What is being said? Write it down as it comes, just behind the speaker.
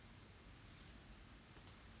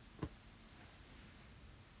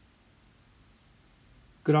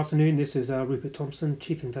Good afternoon, this is Rupert Thompson,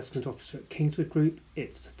 Chief Investment Officer at Kingswood Group.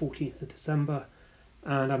 It's the 14th of December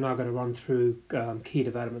and I'm now going to run through key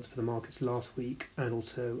developments for the markets last week and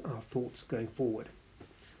also our thoughts going forward.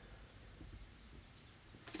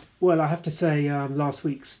 Well, I have to say last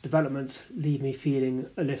week's developments leave me feeling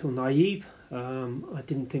a little naive. I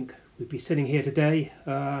didn't think we'd be sitting here today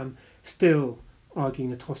still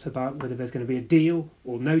arguing the toss about whether there's going to be a deal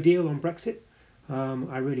or no deal on Brexit.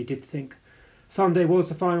 I really did think Sunday was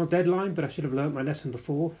the final deadline, but I should have learnt my lesson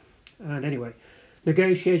before. And anyway,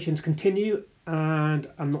 negotiations continue, and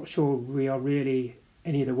I'm not sure we are really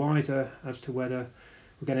any the wiser as to whether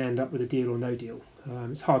we're going to end up with a deal or no deal.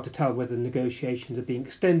 It's hard to tell whether the negotiations are being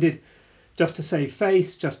extended just to save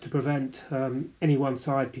face, just to prevent any one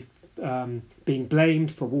side being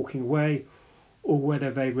blamed for walking away, or whether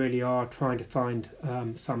they really are trying to find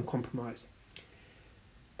some compromise.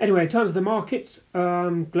 Anyway, in terms of the markets,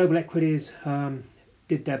 global equities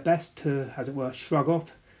did their best to, as it were, shrug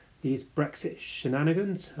off these Brexit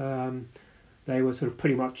shenanigans. They were sort of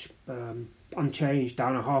pretty much unchanged,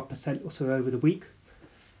 down 0.5% or so over the week.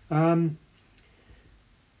 But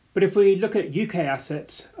if we look at UK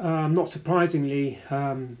assets, not surprisingly,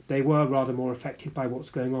 they were rather more affected by what's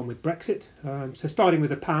going on with Brexit. So starting with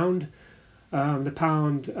the pound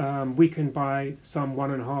weakened by some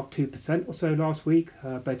 1.5–2% or so last week,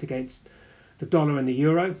 both against the dollar and the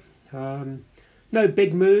euro. No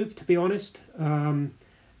big move, to be honest. And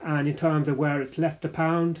in terms of where it's left the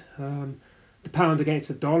pound against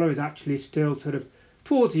the dollar is actually still sort of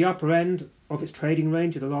towards the upper end of its trading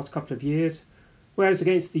range of the last couple of years, whereas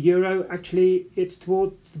against the euro, actually, it's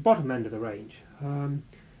towards the bottom end of the range.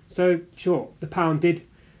 So, sure, the pound did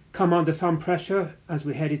come under some pressure as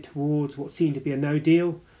we headed towards what seemed to be a no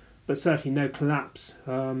deal, but certainly no collapse.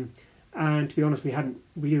 And to be honest,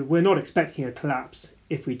 we're not expecting a collapse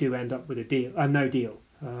if we do end up with a no deal.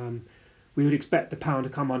 We would expect the pound to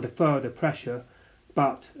come under further pressure,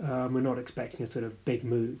 but we're not expecting a sort of big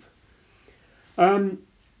move.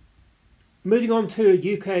 Moving on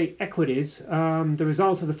to UK equities, the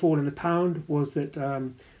result of the fall in the pound was that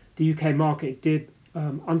the UK market did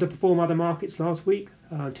underperform other markets last week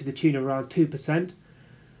to the tune of around 2%.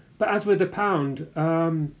 But as with the pound,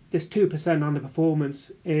 this 2%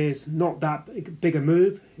 underperformance is not that big a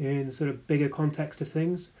move in the sort of bigger context of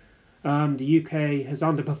things. The UK has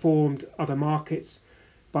underperformed other markets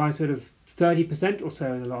by sort of 30% or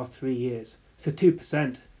so in the last 3 years. So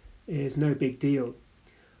 2% is no big deal.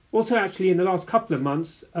 Also, actually, in the last couple of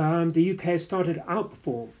months, the UK has started to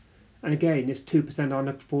outperform. And again, this 2%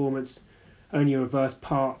 underperformance only a reverse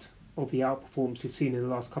part of the outperformance we've seen in the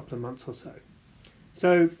last couple of months or so.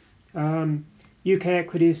 So UK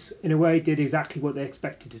equities, in a way, did exactly what they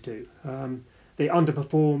expected to do. They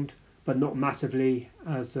underperformed, but not massively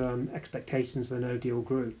as expectations for no deal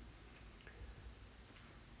grew.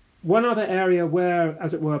 One other area where,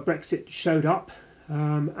 as it were, Brexit showed up,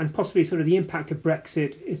 and possibly sort of the impact of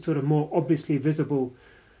Brexit is sort of more obviously visible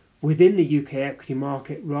within the UK equity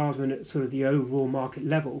market rather than at sort of the overall market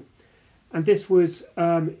level. And this was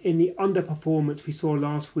in the underperformance we saw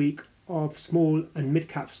last week of small and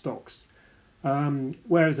mid-cap stocks.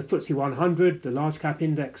 Whereas the FTSE 100, the large cap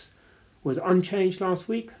index, was unchanged last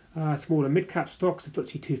week. Small and mid-cap stocks, the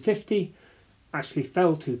FTSE 250, actually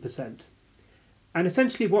fell 2%. And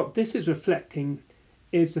essentially what this is reflecting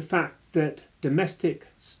is the fact that domestic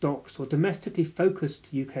stocks or domestically focused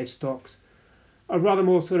UK stocks are rather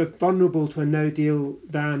more sort of vulnerable to a no deal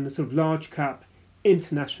than the sort of large cap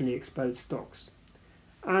internationally exposed stocks.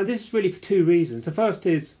 And this is really for two reasons. The first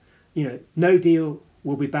is, no deal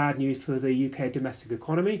will be bad news for the UK domestic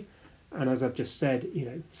economy. And as I've just said,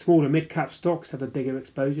 small and mid-cap stocks have a bigger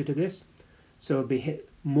exposure to this. So it'll be hit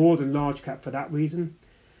more than large cap for that reason.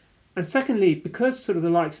 And secondly, because sort of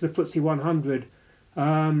the likes of the FTSE 100,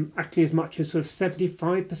 actually as much as sort of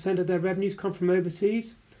 75% of their revenues come from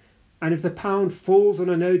overseas. And if the pound falls on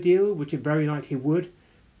a no deal, which it very likely would,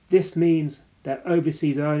 this means that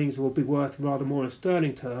overseas earnings will be worth rather more in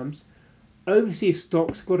sterling terms. Overseas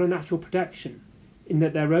stocks got a natural protection in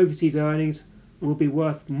that their overseas earnings will be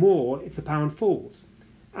worth more if the pound falls.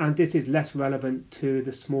 And this is less relevant to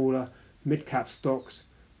the smaller mid-cap stocks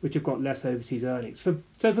which have got less overseas earnings. So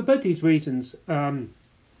for both these reasons,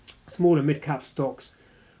 smaller mid-cap stocks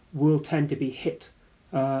will tend to be hit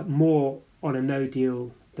more on a no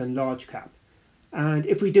deal than large cap. And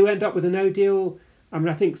if we do end up with a no deal,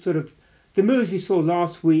 I think sort of the moves we saw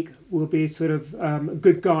last week will be sort of a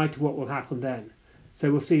good guide to what will happen then. So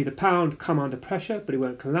we'll see the pound come under pressure, but it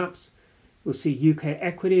won't collapse. We'll see UK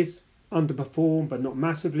equities underperform, but not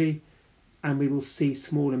massively. And we will see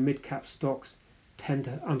small and mid-cap stocks tend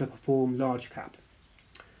to underperform large cap.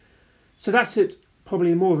 So that's it.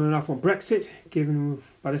 Probably more than enough on Brexit, given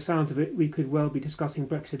by the sound of it, we could well be discussing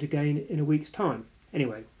Brexit again in a week's time.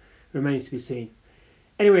 Anyway, remains to be seen.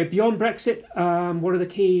 Anyway, beyond Brexit, what are the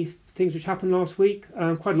key things which happened last week?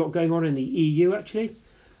 Quite a lot going on in the EU, actually.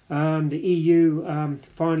 The EU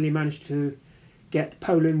finally managed to get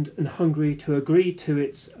Poland and Hungary to agree to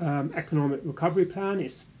its economic recovery plan,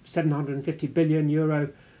 its €750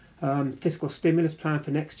 billion fiscal stimulus plan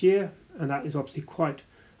for next year, and that is obviously quite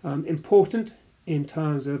important in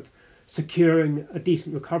terms of securing a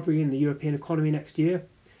decent recovery in the European economy next year.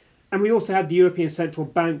 And we also had the European Central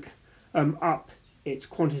Bank up its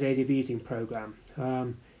quantitative easing programme.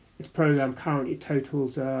 Its programme currently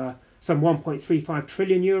totals some €1.35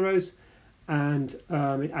 trillion, and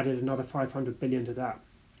it added another 500 billion to that.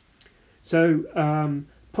 So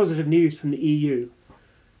positive news from the EU.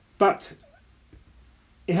 But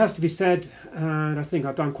it has to be said, and I think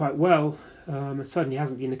I've done quite well, it certainly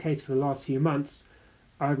hasn't been the case for the last few months,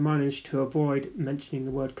 I've managed to avoid mentioning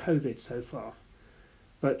the word COVID so far.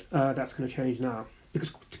 But that's going to change now.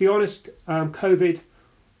 Because to be honest, COVID,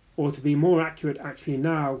 or to be more accurate actually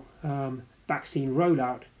now, vaccine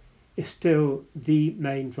rollout is still the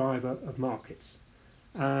main driver of markets.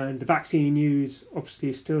 And the vaccine news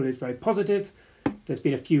obviously still is very positive. There's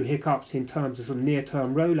been a few hiccups in terms of sort of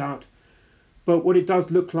near-term rollout. But what it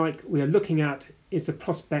does look like we are looking at is the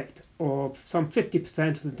prospect of some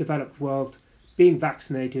 50% of the developed world being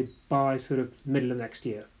vaccinated by sort of middle of next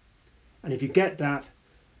year. And if you get that,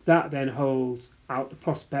 that then holds out the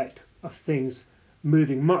prospect of things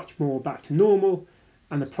moving much more back to normal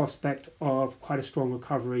and the prospect of quite a strong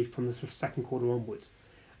recovery from the sort of second quarter onwards.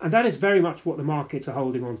 And that is very much what the markets are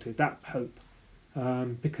holding on to, that hope.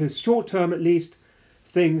 Because short term at least,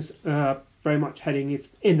 things are very much heading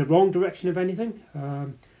in the wrong direction, if anything.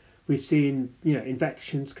 We've seen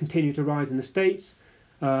infections continue to rise in the States.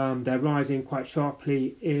 They're rising quite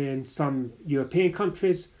sharply in some European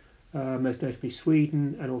countries, most notably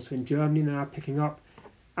Sweden, and also in Germany now picking up.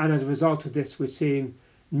 And as a result of this, we're seeing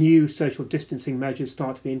new social distancing measures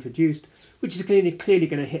start to be introduced, which is clearly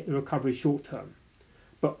going to hit the recovery short term.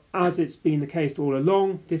 But as it's been the case all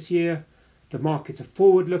along this year, the markets are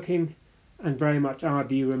forward-looking, and very much our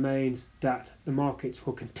view remains that the markets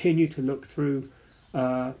will continue to look through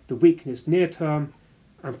the weakness near term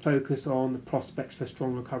and focus on the prospects for a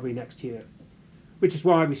strong recovery next year. Which is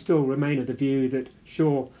why we still remain of the view that,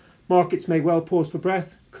 sure, markets may well pause for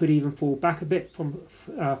breath, could even fall back a bit from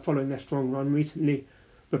following their strong run recently,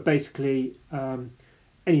 but basically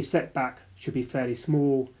any setback should be fairly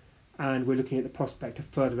small, and we're looking at the prospect of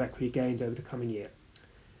further equity gains over the coming year.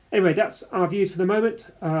 Anyway, that's our views for the moment.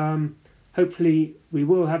 Hopefully we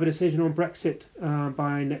will have a decision on Brexit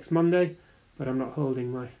by next Monday, but I'm not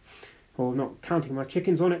not counting my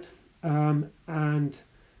chickens on it. And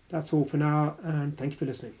that's all for now, and thank you for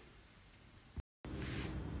listening.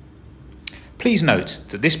 Please note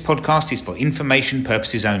that this podcast is for information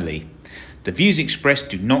purposes only. The views expressed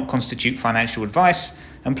do not constitute financial advice,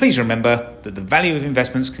 and please remember that the value of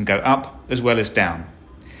investments can go up as well as down.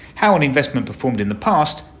 How an investment performed in the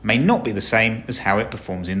past may not be the same as how it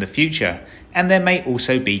performs in the future, and there may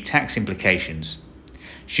also be tax implications.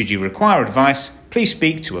 Should you require advice, please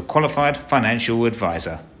speak to a qualified financial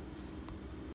advisor.